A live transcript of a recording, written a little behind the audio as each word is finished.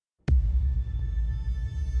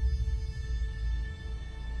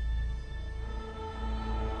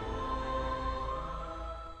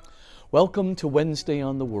Welcome to Wednesday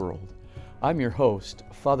on the World. I'm your host,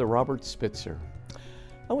 Father Robert Spitzer.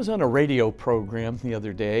 I was on a radio program the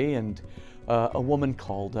other day and a woman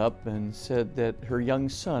called up and said that her young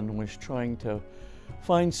son was trying to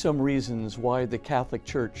find some reasons why the Catholic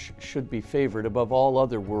Church should be favored above all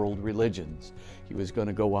other world religions. He was going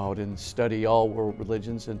to go out and study all world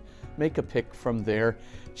religions and make a pick from there.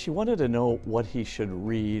 She wanted to know what he should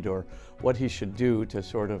read or what he should do to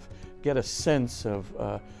sort of get a sense of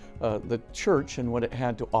the church and what it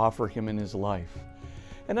had to offer him in his life.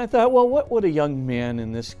 And I thought, well, what would a young man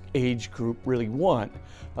in this age group really want?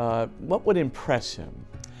 What would impress him?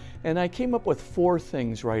 And I came up with 4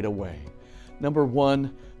 things right away. Number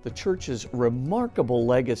 1, the church's remarkable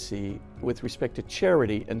legacy with respect to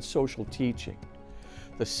charity and social teaching.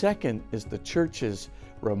 The second is the church's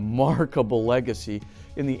remarkable legacy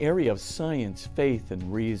in the area of science, faith,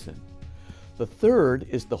 and reason. The third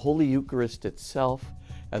is the Holy Eucharist itself.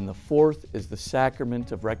 And the fourth is the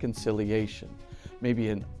Sacrament of Reconciliation. Maybe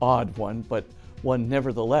an odd one, but one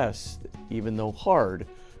nevertheless, even though hard,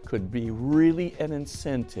 could be really an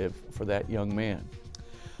incentive for that young man.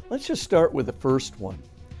 Let's just start with the first one.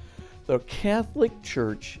 The Catholic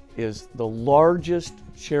Church is the largest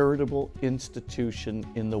charitable institution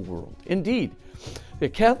in the world. Indeed, the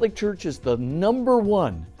Catholic Church is the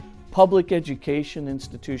 #1 public education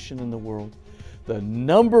institution in the world, the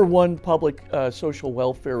 #1 public social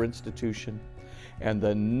welfare institution, and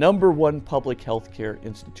the #1 public healthcare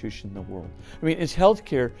institution in the world. I mean, its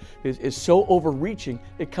healthcare is so overreaching,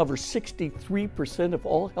 it covers 63% of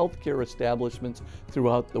all healthcare establishments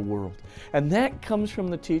throughout the world. And that comes from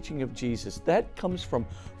the teaching of Jesus. That comes from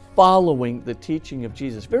following the teaching of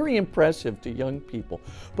Jesus. Very impressive to young people.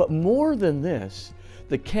 But more than this,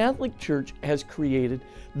 the Catholic Church has created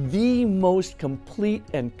the most complete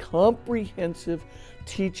and comprehensive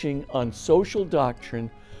teaching on social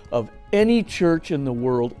doctrine of any church in the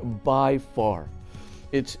world by far.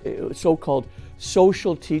 Its so-called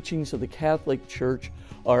social teachings of the Catholic Church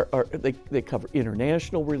they cover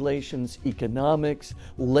international relations, economics,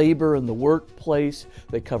 labor in the workplace.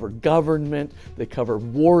 They cover government. They cover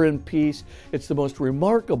war and peace. It's the most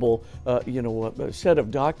remarkable, set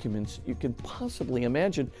of documents you can possibly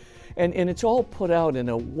imagine. And it's all put out in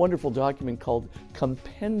a wonderful document called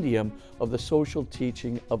Compendium of the Social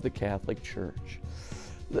Teaching of the Catholic Church.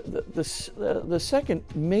 The second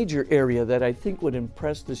major area that I think would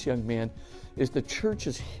impress this young man is the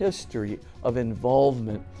Church's history of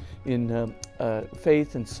involvement in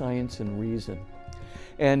faith and science and reason.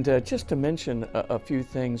 And just to mention a few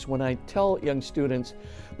things, when I tell young students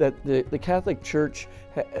that the Catholic Church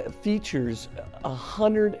features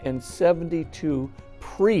 172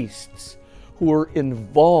 priests who are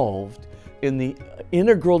involved in the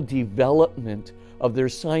integral development of their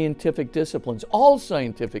scientific disciplines, all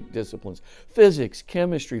scientific disciplines, physics,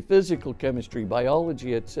 chemistry, physical chemistry,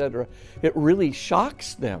 biology, etc., it really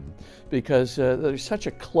shocks them because there's such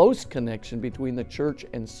a close connection between the church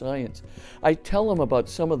and science. I tell them about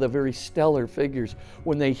some of the very stellar figures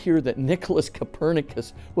when they hear that Nicholas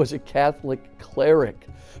Copernicus was a Catholic cleric,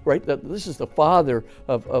 right? That this is the father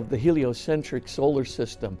of the heliocentric solar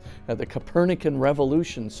system, the Copernican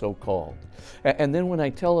revolution, so-called. And then when I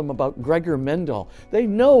tell them about Gregor Mendel, they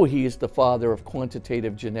know he is the father of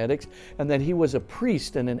quantitative genetics and that he was a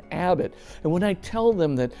priest and an abbot. And when I tell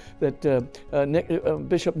them that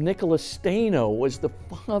Bishop Nicholas Steno was the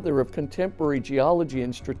father of contemporary geology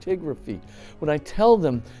and stratigraphy, when I tell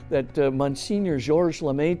them that Monsignor Georges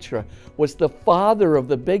Lemaitre was the father of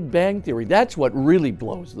the Big Bang Theory, that's what really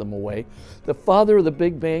blows them away. The father of the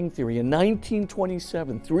Big Bang Theory in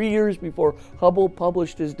 1927, 3 years before Hubble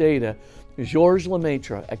published his data, Georges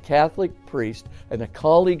Lemaitre, a Catholic priest and a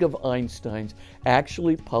colleague of Einstein's,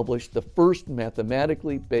 actually published the first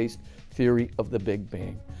mathematically based theory of the Big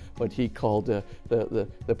Bang, what he called the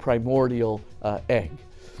primordial egg.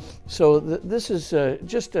 So this is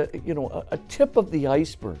just a tip of the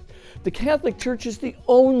iceberg. The Catholic Church is the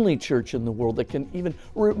only church in the world that can even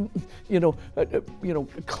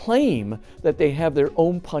claim that they have their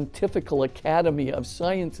own pontifical academy of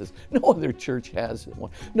sciences. No other church has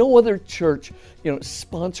one. No other church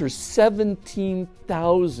sponsors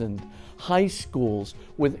 17,000 high schools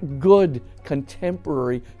with good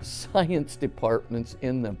contemporary science departments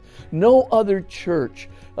in them. No other church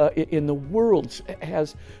in the world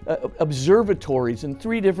has observatories in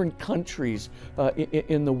 3 different countries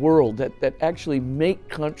in the world that actually make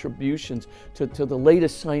contributions to the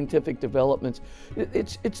latest scientific developments.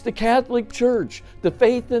 It's the Catholic Church, the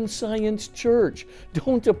Faith and Science Church.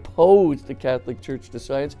 Don't oppose the Catholic Church to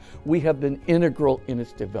science. We have been integral in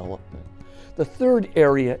its development. The third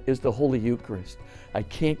area is the Holy Eucharist. I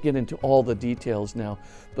can't get into all the details now,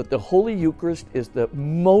 but the Holy Eucharist is the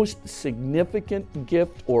most significant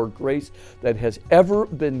gift or grace that has ever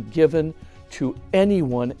been given to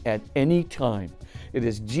anyone at any time. It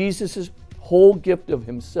is Jesus' whole gift of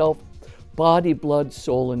himself, body, blood,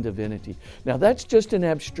 soul, and divinity. Now that's just an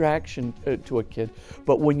abstraction to a kid,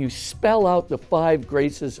 but when you spell out the 5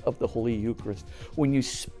 graces of the Holy Eucharist, when you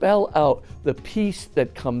spell out the peace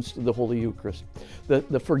that comes to the Holy Eucharist,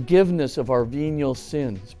 the forgiveness of our venial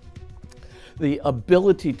sins, the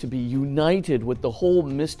ability to be united with the whole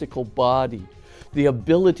mystical body, the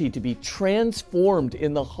ability to be transformed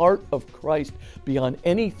in the heart of Christ beyond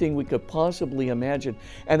anything we could possibly imagine.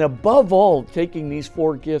 And above all, taking these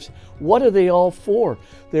 4 gifts, what are they all for?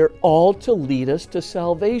 They're all to lead us to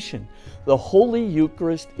salvation. The Holy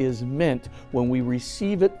Eucharist is meant, when we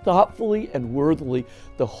receive it thoughtfully and worthily,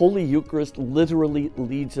 the Holy Eucharist literally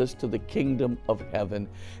leads us to the kingdom of heaven.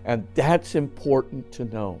 And that's important to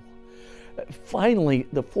know. Finally,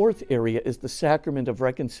 the 4th area is the Sacrament of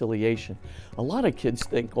Reconciliation. A lot of kids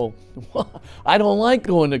think, well, I don't like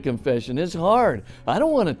going to confession. It's hard. I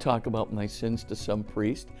don't want to talk about my sins to some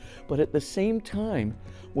priest. But at the same time,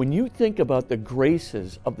 when you think about the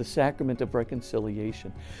graces of the Sacrament of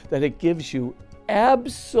Reconciliation, that it gives you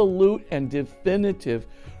absolute and definitive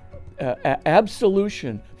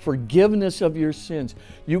absolution, forgiveness of your sins.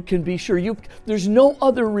 You can be sure there's no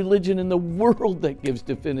other religion in the world that gives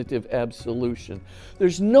definitive absolution.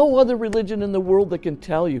 There's no other religion in the world that can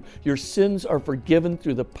tell you your sins are forgiven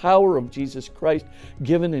through the power of Jesus Christ,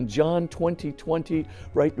 given in John 20:20,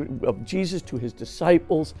 right, of Jesus to his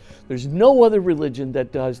disciples. There's no other religion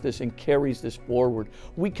that does this and carries this forward.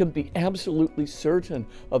 We can be absolutely certain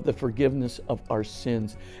of the forgiveness of our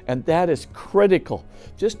sins, and that is critical.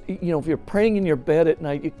 Just, if you're praying in your bed at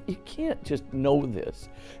night, you can't just know this,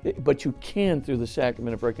 but you can through the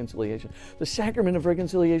Sacrament of Reconciliation. The Sacrament of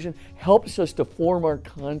Reconciliation helps us to form our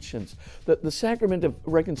conscience. The Sacrament of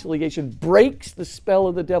Reconciliation breaks the spell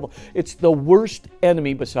of the devil. It's the worst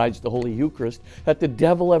enemy, besides the Holy Eucharist, that the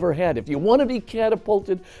devil ever had. If you want to be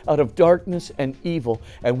catapulted out of darkness and evil,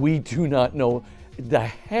 and we do not know the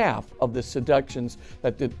half of the seductions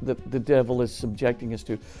that the devil is subjecting us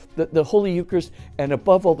to, the Holy Eucharist, and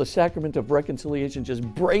above all the Sacrament of Reconciliation, just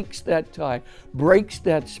breaks that tie, breaks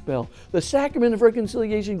that spell. The Sacrament of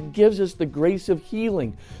Reconciliation gives us the grace of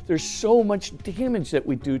healing. There's so much damage that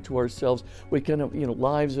we do to ourselves. We kind of,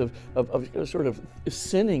 lives of sort of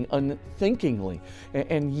sinning unthinkingly,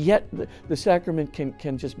 and yet the sacrament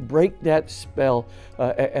can just break that spell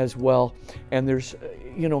as well. And there's,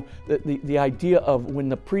 the idea of when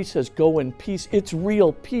the priest says, "Go in peace," it's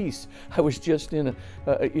real peace. I was just in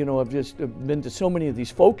I've just been to so many of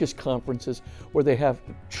these focus conferences where they have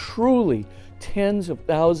truly tens of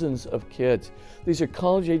thousands of kids. These are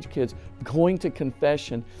college-age kids going to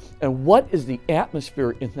confession. And what is the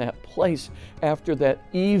atmosphere in that place after that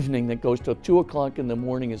evening that goes till 2 o'clock in the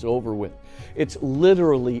morning is over with? It's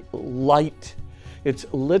literally light. It's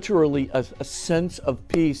literally a sense of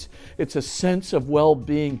peace. It's a sense of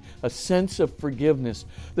well-being, a sense of forgiveness.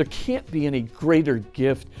 There can't be any greater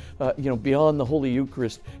gift, beyond the Holy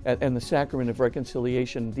Eucharist and the Sacrament of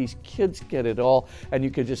Reconciliation. These kids get it all, and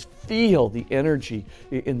you could just feel the energy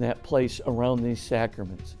in that place around these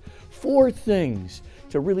sacraments. 4 things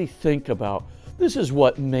to really think about. This is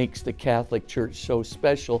what makes the Catholic Church so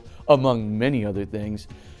special, among many other things.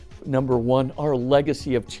 Number 1, our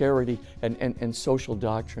legacy of charity and social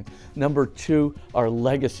doctrine. Number 2, our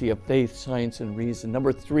legacy of faith, science, and reason.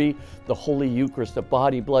 Number 3, the Holy Eucharist, the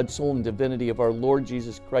body, blood, soul, and divinity of our Lord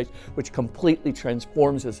Jesus Christ, which completely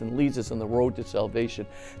transforms us and leads us on the road to salvation.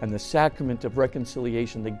 And the Sacrament of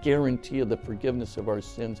Reconciliation, the guarantee of the forgiveness of our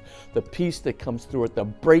sins, the peace that comes through it, the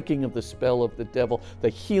breaking of the spell of the devil, the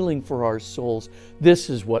healing for our souls. This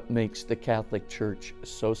is what makes the Catholic Church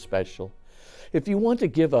so special. If you want to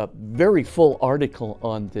give a very full article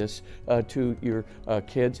on this to your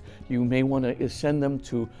kids, you may want to send them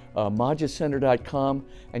to magicenter.com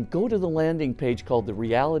and go to the landing page called The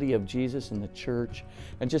Reality of Jesus in the Church,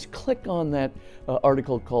 and just click on that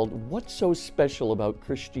article called What's So Special About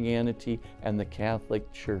Christianity and the Catholic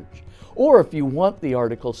Church. Or if you want the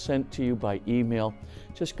article sent to you by email,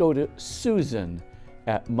 just go to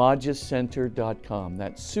Susan@magicenter.com.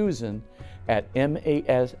 That's Susan at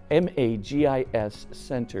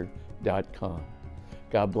magiscenter.com.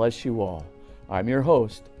 God bless you all. I'm your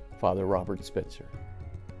host, Father Robert Spitzer.